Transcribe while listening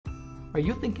Are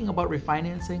you thinking about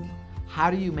refinancing? How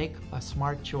do you make a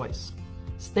smart choice?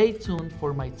 Stay tuned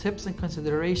for my tips and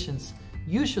considerations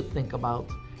you should think about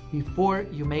before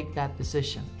you make that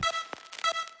decision.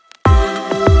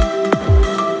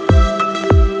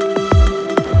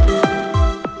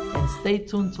 And stay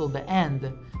tuned till the end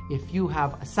if you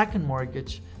have a second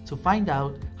mortgage to find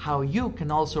out how you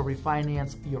can also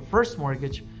refinance your first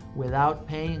mortgage without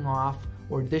paying off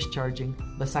or discharging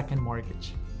the second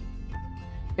mortgage.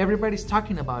 Everybody's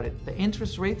talking about it. The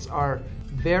interest rates are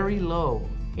very low,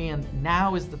 and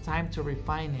now is the time to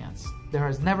refinance. There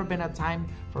has never been a time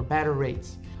for better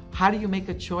rates. How do you make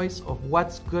a choice of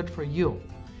what's good for you?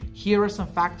 Here are some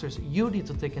factors you need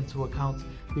to take into account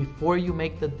before you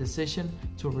make the decision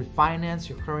to refinance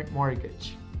your current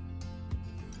mortgage.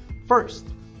 First,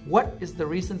 what is the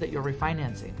reason that you're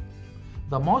refinancing?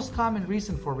 The most common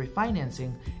reason for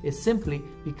refinancing is simply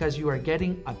because you are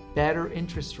getting a better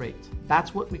interest rate.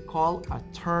 That's what we call a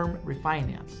term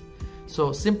refinance.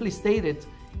 So simply stated,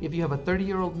 if you have a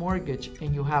 30-year-old mortgage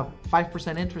and you have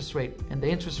 5% interest rate and the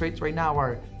interest rates right now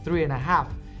are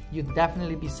 3.5%, you'd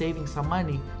definitely be saving some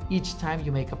money each time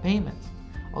you make a payment.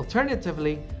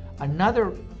 Alternatively,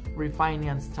 another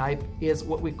refinance type is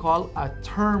what we call a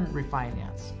term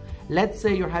refinance. Let's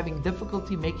say you're having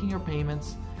difficulty making your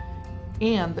payments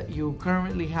and you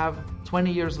currently have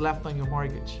 20 years left on your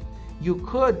mortgage. You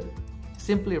could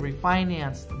simply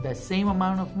refinance the same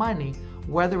amount of money,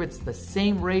 whether it's the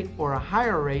same rate or a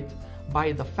higher rate,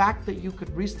 by the fact that you could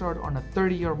restart on a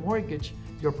 30-year mortgage.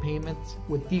 Your payments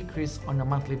would decrease on a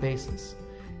monthly basis.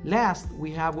 Last, we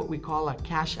have what we call a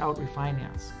cash out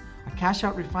refinance. A cash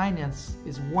out refinance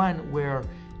is one where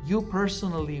you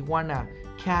personally want to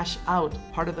cash out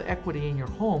part of the equity in your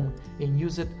home and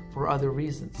use it for other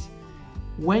reasons.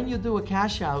 When you do a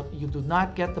cash out, you do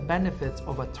not get the benefits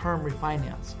of a term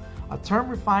refinance. A term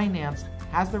refinance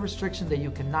has the restriction that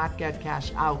you cannot get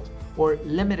cash out or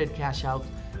limited cash out,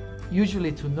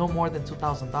 usually to no more than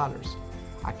 $2,000.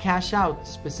 A cash out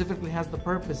specifically has the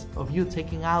purpose of you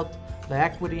taking out the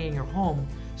equity in your home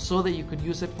so that you could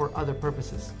use it for other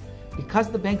purposes. Because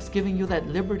the bank's giving you that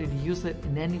liberty to use it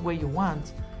in any way you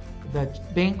want, the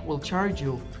bank will charge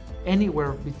you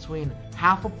anywhere between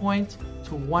 0.5 point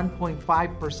to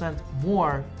 1.5%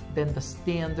 more than the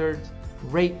standard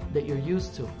rate that you're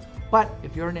used to. But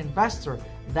if you're an investor,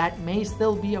 that may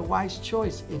still be a wise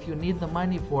choice if you need the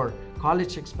money for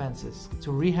college expenses,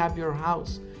 to rehab your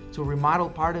house, to remodel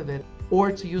part of it,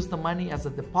 or to use the money as a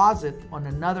deposit on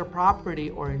another property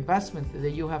or investment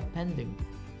that you have pending.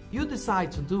 You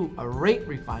decide to do a rate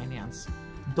refinance.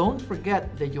 Don't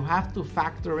forget that you have to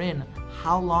factor in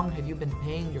how long have you been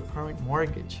paying your current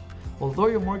mortgage. Although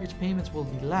your mortgage payments will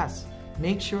be less,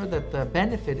 make sure that the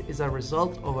benefit is a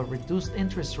result of a reduced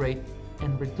interest rate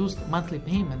and reduced monthly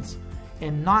payments,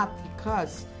 and not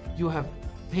because you have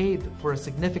paid for a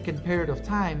significant period of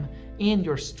time and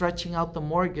you're stretching out the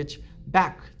mortgage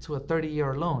back to a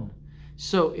 30-year loan.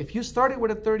 So if you started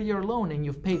with a 30-year loan and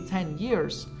you've paid 10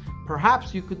 years,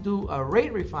 perhaps you could do a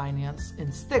rate refinance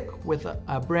and stick with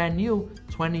a brand new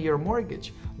 20-year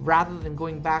mortgage rather than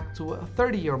going back to a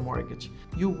 30-year mortgage.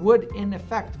 You would in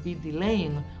effect be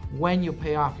delaying when you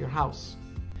pay off your house.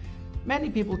 Many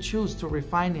people choose to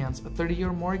refinance a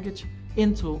 30-year mortgage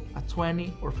into a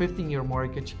 20 or 15-year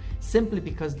mortgage simply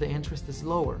because the interest is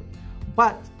lower.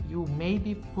 But you may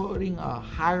be putting a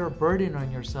higher burden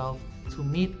on yourself to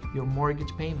meet your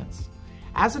mortgage payments.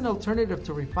 As an alternative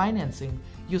to refinancing,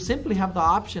 you simply have the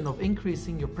option of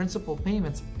increasing your principal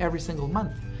payments every single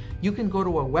month. You can go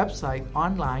to a website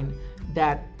online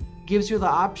that gives you the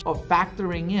option of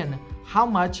factoring in how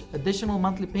much additional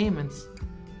monthly payments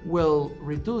will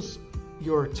reduce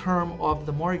your term of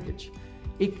the mortgage.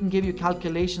 It can give you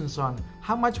calculations on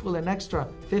how much will an extra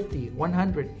 50,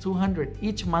 100, 200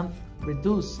 each month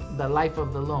reduce the life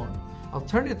of the loan.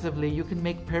 Alternatively, you can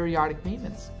make periodic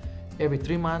payments every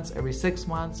 3 months, every 6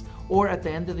 months, or at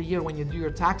the end of the year when you do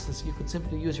your taxes, you could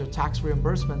simply use your tax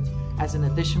reimbursement as an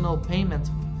additional payment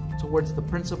towards the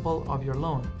principal of your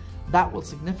loan. That will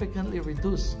significantly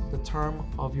reduce the term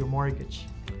of your mortgage.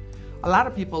 A lot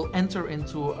of people enter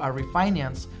into a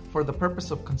refinance for the purpose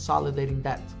of consolidating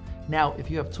debt. Now, if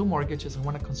you have 2 mortgages and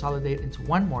want to consolidate into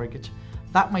 1 mortgage,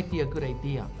 that might be a good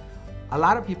idea. A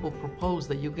lot of people propose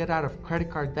that you get out of credit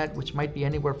card debt, which might be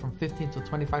anywhere from 15 to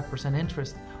 25%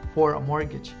 interest for a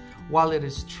mortgage. While it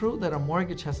is true that a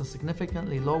mortgage has a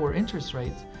significantly lower interest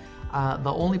rate,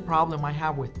 the only problem I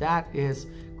have with that is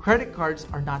credit cards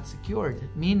are not secured,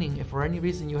 meaning if for any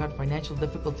reason you had financial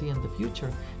difficulty in the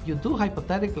future, you do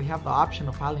hypothetically have the option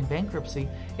of filing bankruptcy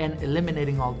and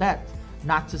eliminating all debt.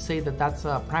 Not to say that that's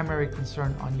a primary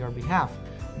concern on your behalf,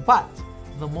 but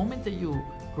the moment that you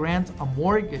grant a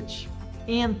mortgage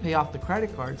and pay off the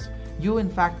credit cards, you in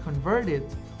fact converted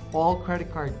all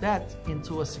credit card debt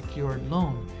into a secured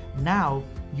loan. Now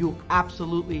you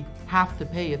absolutely have to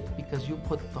pay it because you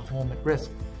put the home at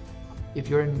risk. If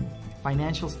you're in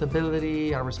financial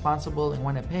stability, are responsible, and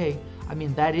want to pay, I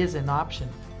mean, that is an option.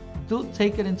 Do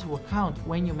take it into account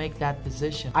when you make that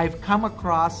decision. I've come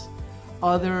across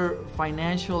other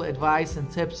financial advice and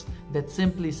tips that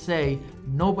simply say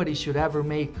nobody should ever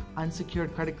make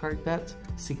unsecured credit card debt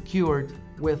secured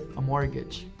with a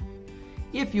mortgage.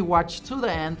 If you watch to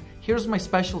the end, here's my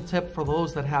special tip for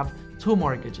those that have 2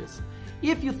 mortgages.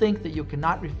 If you think that you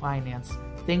cannot refinance,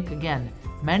 think again.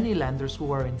 Many lenders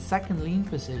who are in second lien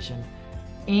position,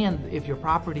 and if your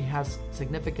property has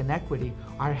significant equity,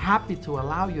 are happy to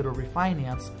allow you to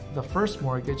refinance the first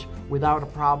mortgage without a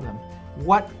problem.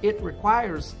 What it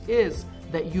requires is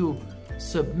that you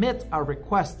submit a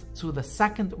request to the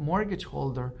second mortgage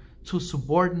holder to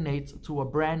subordinate to a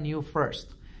brand new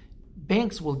first.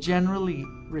 Banks will generally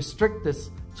restrict this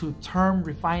to term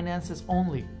refinances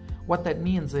only. What that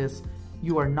means is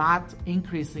you are not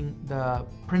increasing the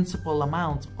principal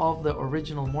amount of the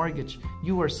original mortgage.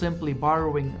 You are simply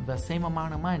borrowing the same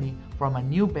amount of money from a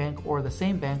new bank or the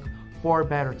same bank for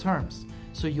better terms.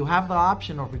 So you have the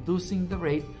option of reducing the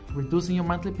rate, reducing your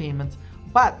monthly payments,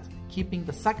 but keeping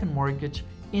the second mortgage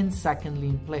in second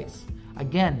lien place.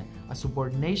 Again, a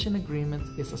subordination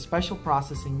agreement is a special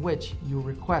process in which you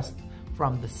request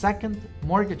from the second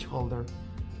mortgage holder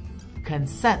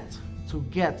consent to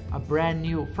get a brand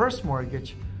new first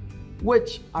mortgage,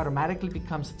 which automatically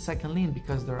becomes second lien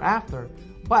because they're after.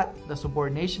 But the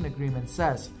subordination agreement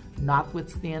says,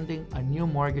 notwithstanding a new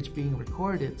mortgage being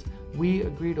recorded, we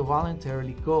agree to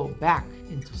voluntarily go back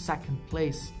into second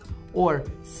place or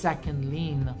second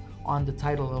lien on the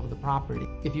title of the property.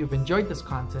 If you've enjoyed this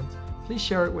content, please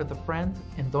share it with a friend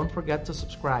and don't forget to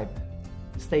subscribe.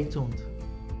 Stay tuned.